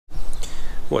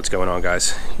What's going on,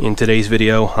 guys? In today's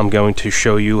video I'm going to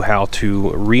show you how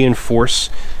to reinforce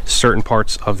certain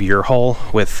parts of your hull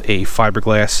with a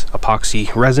fiberglass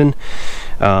epoxy resin.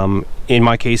 In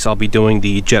my case, I'll be doing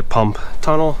the jet pump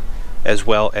tunnel as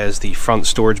well as the front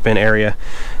storage bin area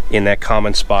in that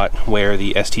common spot where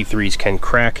the ST3s can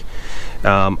crack.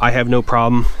 I have no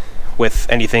problem with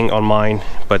anything on mine,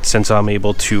 but since I'm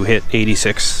able to hit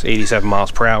 86, 87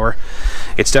 miles per hour,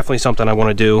 it's definitely something I want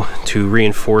to do to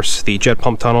reinforce the jet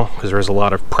pump tunnel because there's a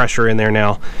lot of pressure in there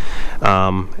now.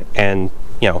 And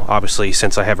you know, obviously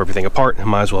since I have everything apart, I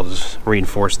might as well just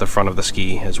reinforce the front of the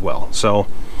ski as well. So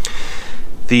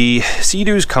the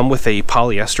SeaDoos come with a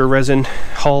polyester resin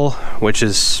hull, which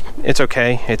is, it's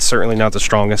okay. It's certainly not the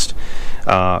strongest.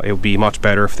 It would be much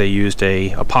better if they used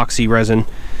a epoxy resin.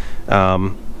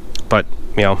 But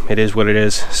you know, it is what it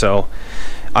is. So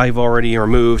I've already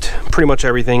removed pretty much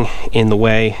everything in the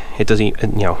way. It doesn't,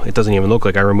 you know, it doesn't even look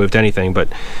like I removed anything, but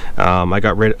I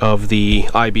got rid of the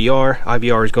IBR.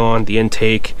 IBR is gone, the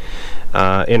intake,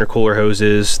 intercooler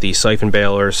hoses, the siphon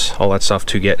bailers, all that stuff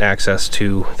to get access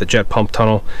to the jet pump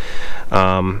tunnel.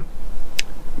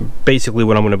 Basically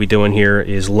what I'm going to be doing here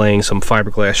is laying some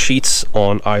fiberglass sheets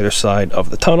on either side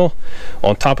of the tunnel,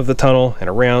 on top of the tunnel and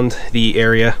around the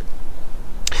area.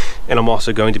 And I'm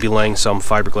also going to be laying some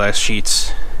fiberglass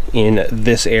sheets in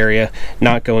this area,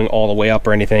 not going all the way up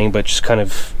or anything, but just kind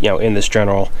of, you know, in this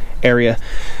general area.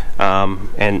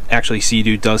 And actually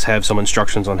SeaDoo does have some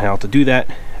instructions on how to do that,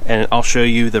 and I'll show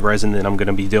you the resin that I'm going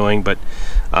to be doing, but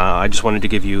I just wanted to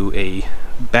give you a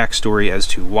backstory as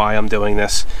to why I'm doing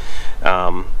this.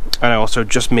 And I also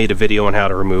just made a video on how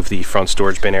to remove the front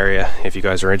storage bin area if you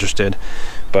guys are interested.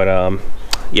 But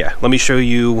yeah, let me show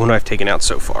you what I've taken out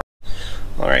so far.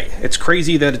 Alright, it's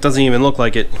crazy that it doesn't even look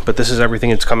like it, but this is everything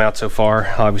that's come out so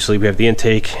far. Obviously we have the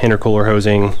intake, intercooler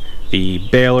hosing, the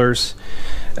bailers.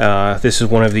 This is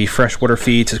one of the freshwater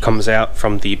feeds that comes out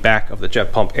from the back of the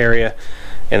jet pump area.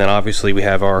 And then obviously we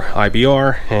have our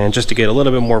IBR, and just to get a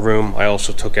little bit more room, I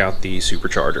also took out the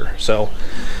supercharger. So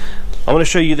I'm going to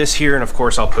show you this here, and of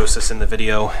course I'll post this in the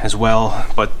video as well.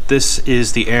 But this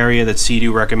is the area that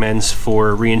SeaDoo recommends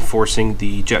for reinforcing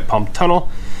the jet pump tunnel.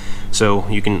 So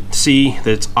you can see that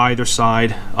it's either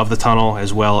side of the tunnel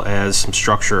as well as some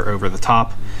structure over the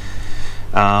top.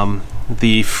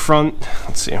 The front,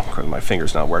 let's see, my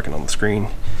finger's not working on the screen.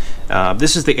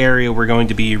 This is the area we're going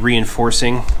to be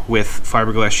reinforcing with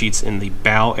fiberglass sheets in the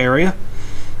bow area.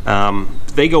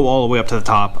 They go all the way up to the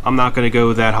top. I'm not going to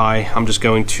go that high. I'm just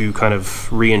going to kind of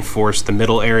reinforce the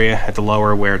middle area at the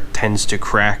lower where it tends to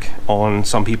crack on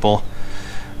some people.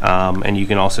 And you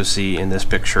can also see in this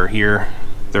picture here,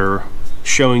 they're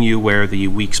showing you where the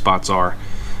weak spots are,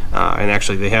 and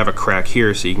actually they have a crack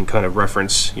here so you can kind of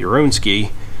reference your own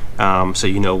ski, so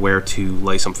you know where to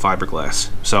lay some fiberglass.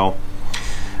 So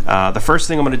the first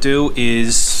thing I'm going to do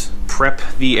is prep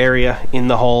the area in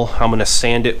the hull. I'm going to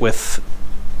sand it with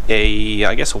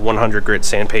I guess a 100 grit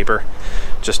sandpaper,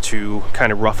 just to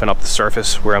kind of roughen up the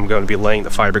surface where I'm going to be laying the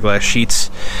fiberglass sheets.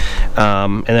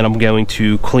 And then I'm going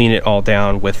to clean it all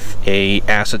down with a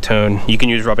acetone. You can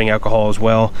use rubbing alcohol as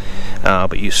well,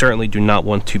 but you certainly do not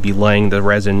want to be laying the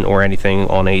resin or anything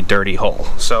on a dirty hull.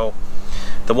 So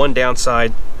the one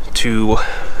downside to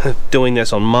doing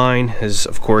this on mine is,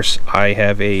 of course, I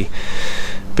have a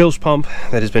bilge pump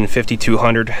that has been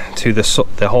 5200 to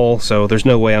the hull, so there's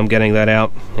no way I'm getting that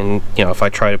out. And you know, if I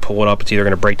try to pull it up, it's either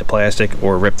going to break the plastic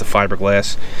or rip the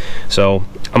fiberglass. So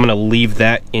I'm going to leave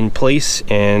that in place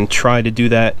and try to do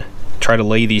that, try to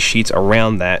lay these sheets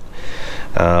around that.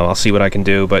 I'll see what I can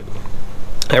do, but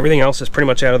everything else is pretty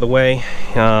much out of the way.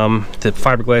 The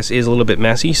fiberglass is a little bit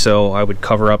messy, so I would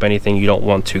cover up anything you don't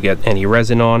want to get any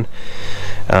resin on.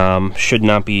 Should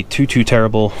not be too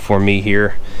terrible for me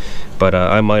here. But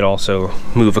I might also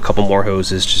move a couple more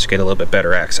hoses just to get a little bit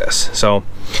better access. So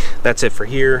that's it for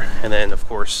here. And then of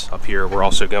course up here we're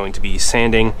also going to be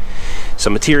sanding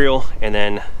some material and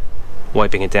then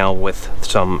wiping it down with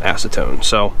some acetone.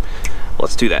 So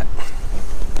let's do that.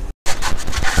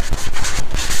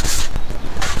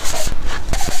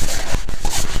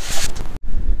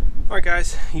 Alright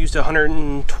guys, used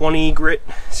 120 grit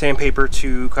sandpaper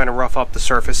to kind of rough up the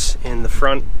surface in the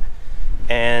front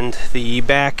and the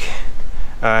back.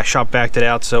 Shop backed it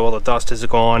out so all the dust is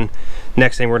gone.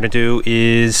 Next thing we're going to do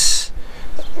is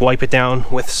wipe it down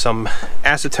with some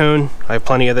acetone. I have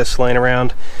plenty of this laying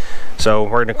around. So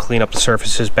we're going to clean up the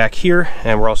surfaces back here,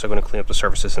 and we're also going to clean up the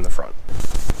surfaces in the front.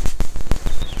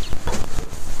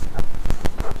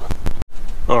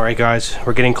 Alright guys,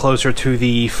 we're getting closer to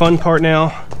the fun part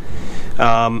now.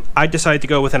 I decided to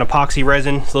go with an epoxy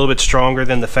resin. It's a little bit stronger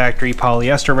than the factory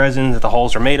polyester resin that the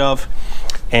hulls are made of.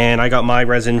 and I got my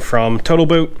resin from Total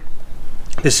Boat.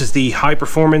 This is the high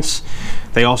performance.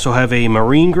 They also have a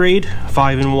marine grade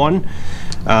 5-in-1,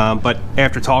 but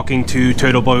after talking to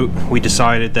Total Boat, we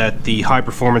decided that the high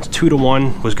performance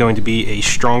 2-to-1 was going to be a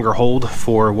stronger hold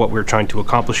for what we're trying to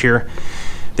accomplish here.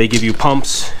 They give you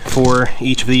pumps for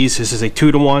each of these. This is a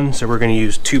 2-to-1, so we're going to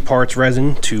use 2 parts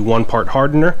resin to 1 part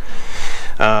hardener.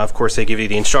 Of course, they give you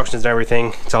the instructions and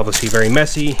everything. It's obviously very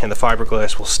messy, and the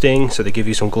fiberglass will sting, so they give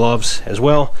you some gloves as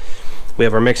well. We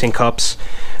have our mixing cups.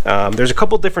 There's a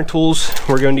couple different tools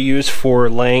we're going to use for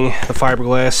laying the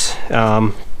fiberglass.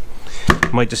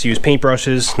 Might just use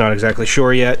paintbrushes, not exactly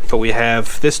sure yet, but we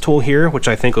have this tool here, which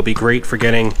I think will be great for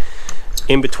getting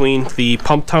in between the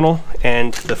pump tunnel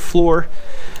and the floor.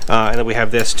 And then we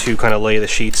have this to kind of lay the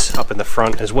sheets up in the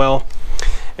front as well.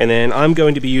 And then I'm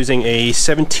going to be using a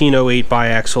 1708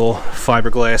 biaxial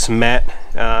fiberglass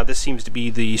mat. This seems to be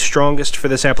the strongest for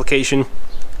this application.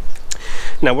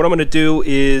 Now what I'm going to do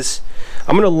is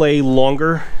I'm going to lay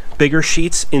longer, bigger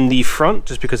sheets in the front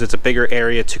just because it's a bigger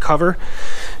area to cover.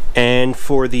 And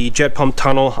for the jet pump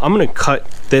tunnel, I'm going to cut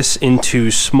this into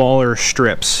smaller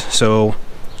strips. So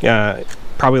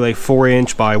probably like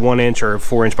 4-inch by 1-inch or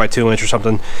 4-inch by 2-inch or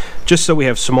something, just so we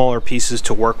have smaller pieces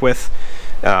to work with.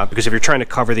 Because if you're trying to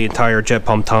cover the entire jet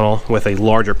pump tunnel with a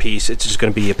larger piece, it's just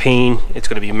going to be a pain. It's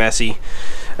going to be messy.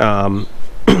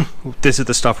 This is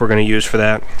the stuff we're going to use for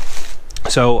that.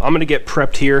 So I'm going to get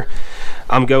prepped here.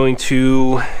 I'm probably going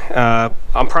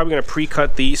to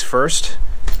pre-cut these first,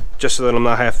 just so that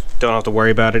don't have to worry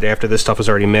about it after this stuff is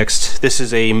already mixed. This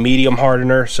is a medium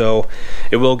hardener, so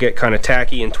it will get kind of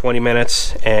tacky in 20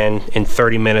 minutes, and in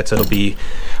 30 minutes it'll be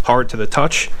hard to the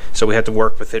touch, so we have to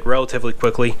work with it relatively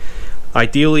quickly.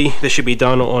 Ideally, this should be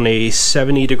done on a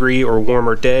 70-degree or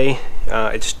warmer day.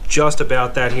 It's just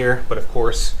about that here, but of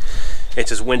course,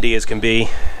 it's as windy as can be.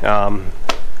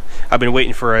 I've been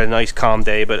waiting for a nice calm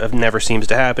day, but it never seems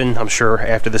to happen. I'm sure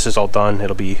after this is all done,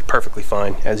 it'll be perfectly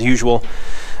fine as usual.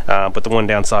 But the one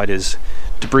downside is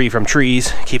debris from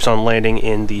trees keeps on landing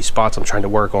in the spots I'm trying to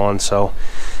work on, so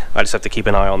I just have to keep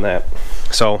an eye on that.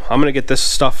 So I'm going to get this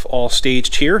stuff all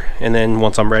staged here, and then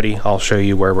once I'm ready, I'll show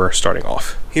you where we're starting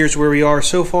off. Here's where we are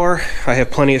so far. I have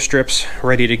plenty of strips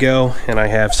ready to go, and I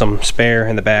have some spare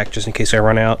in the back just in case I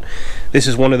run out. This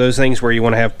is one of those things where you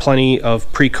want to have plenty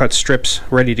of pre-cut strips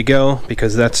ready to go,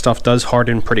 because that stuff does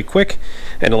harden pretty quick,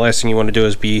 and the last thing you want to do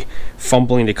is be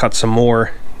fumbling to cut some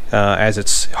more as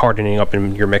it's hardening up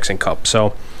in your mixing cup.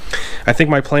 So I think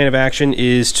my plan of action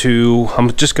is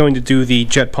I'm just going to do the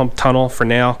jet pump tunnel for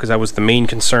now, because that was the main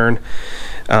concern.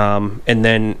 And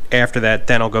then after that,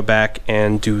 then I'll go back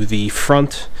and do the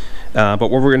front. But what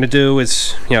we're going to do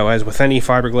is, as with any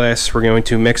fiberglass, we're going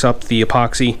to mix up the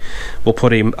epoxy. We'll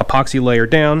put a epoxy layer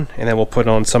down, and then we'll put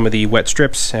on some of the wet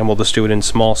strips, and we'll just do it in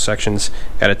small sections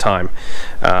at a time.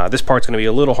 This part's going to be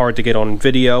a little hard to get on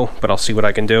video, but I'll see what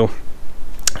I can do.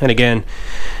 And again,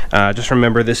 just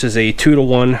remember, this is a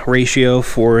 2-to-1 ratio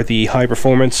for the high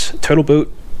performance Total Boat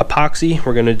epoxy.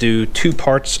 We're going to do 2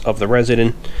 parts of the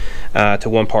resin to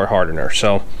 1 part hardener.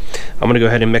 So I'm going to go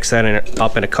ahead and mix that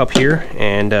up in a cup here,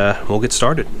 and we'll get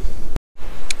started.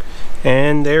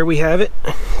 And there we have it.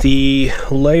 The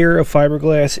layer of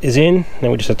fiberglass is in.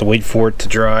 Now we just have to wait for it to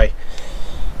dry,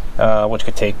 which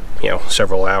could take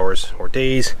several hours or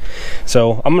days.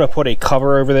 So I'm going to put a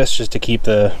cover over this just to keep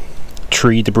the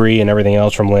tree debris and everything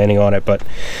else from landing on it, but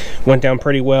went down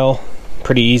pretty well,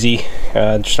 pretty easy.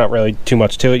 Just not really too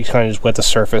much to it. You kind of just wet the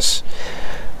surface,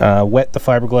 wet the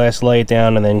fiberglass, lay it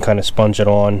down, and then kind of sponge it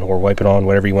on or wipe it on,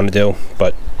 whatever you want to do,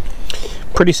 but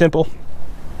pretty simple.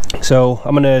 So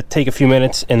I'm going to take a few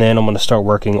minutes, and then I'm going to start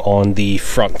working on the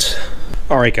front.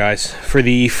 Alright guys, for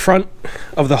the front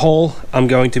of the hull, I'm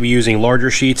going to be using larger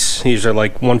sheets. These are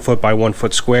like 1 foot by 1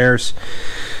 foot squares.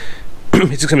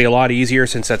 It's just going to be a lot easier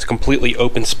since that's completely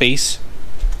open space.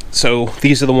 So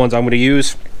these are the ones I'm going to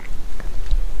use.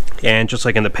 And just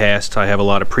like in the past, I have a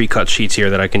lot of pre-cut sheets here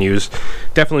that I can use.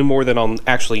 Definitely more than I'll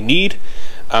actually need.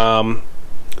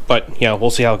 But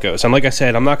we'll see how it goes. And like I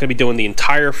said, I'm not going to be doing the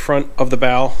entire front of the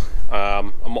bow.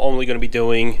 I'm only going to be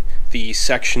doing the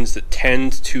sections that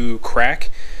tend to crack,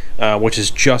 which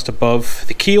is just above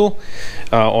the keel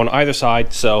on either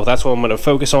side. So that's what I'm going to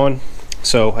focus on.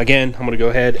 So again, I'm going to go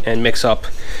ahead and mix up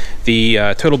the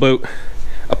Total Boat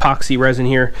epoxy resin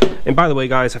here. And by the way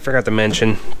guys, I forgot to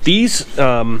mention, these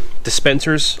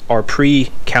dispensers are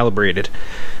pre-calibrated.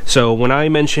 So when I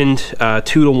mentioned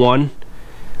 2-to-1,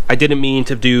 I didn't mean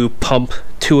to do pump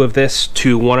 2 of this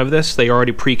to 1 of this. They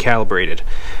already pre-calibrated.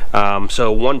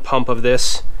 So 1 pump of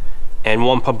this and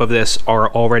 1 pump of this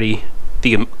are already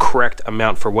the correct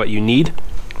amount for what you need.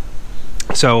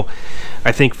 So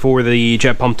I think for the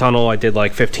jet pump tunnel, I did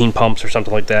like 15 pumps or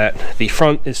something like that. The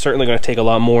front is certainly going to take a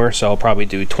lot more, so I'll probably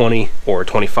do 20 or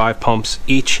 25 pumps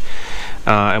each,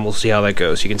 and we'll see how that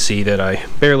goes. You can see that I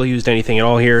barely used anything at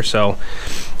all here, so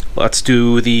let's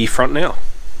do the front now.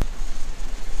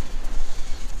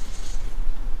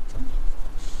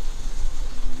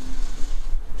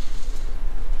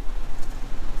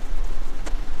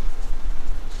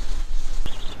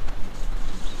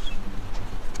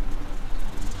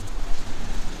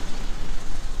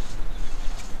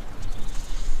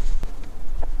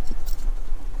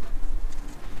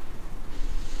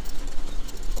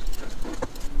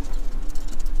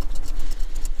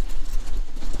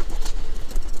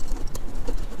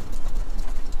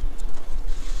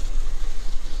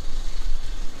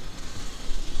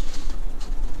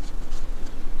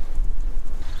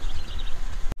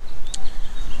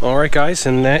 Alright guys,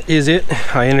 and that is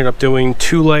it. I ended up doing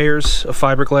 2 layers of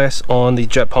fiberglass on the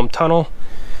jet pump tunnel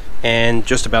and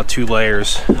just about 2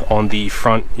 layers on the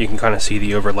front. You can kind of see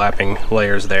the overlapping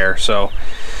layers there. So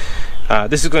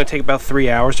this is going to take about 3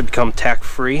 hours to become tack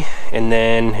free, and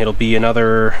then it'll be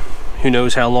another who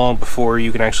knows how long before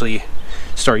you can actually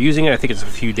start using it. I think it's a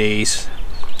few days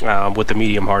with the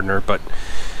medium hardener, but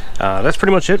that's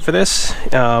pretty much it for this.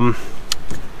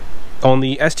 On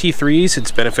the ST3s,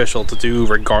 it's beneficial to do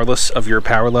regardless of your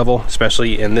power level,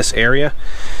 especially in this area.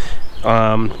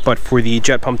 But for the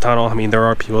jet pump tunnel, I mean, there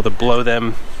are people that blow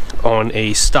them on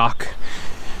a stock,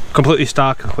 completely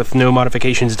stock with no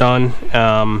modifications done.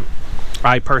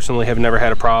 I personally have never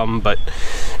had a problem, but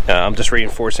I'm just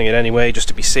reinforcing it anyway, just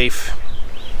to be safe.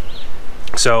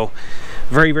 So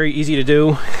very, very easy to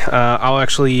do. I'll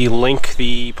actually link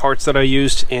the parts that I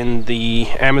used in the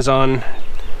Amazon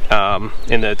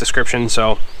in the description,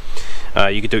 so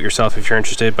you can do it yourself if you're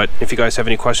interested. But if you guys have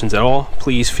any questions at all,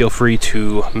 please feel free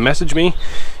to message me.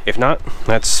 If not,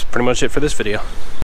 that's pretty much it for this video.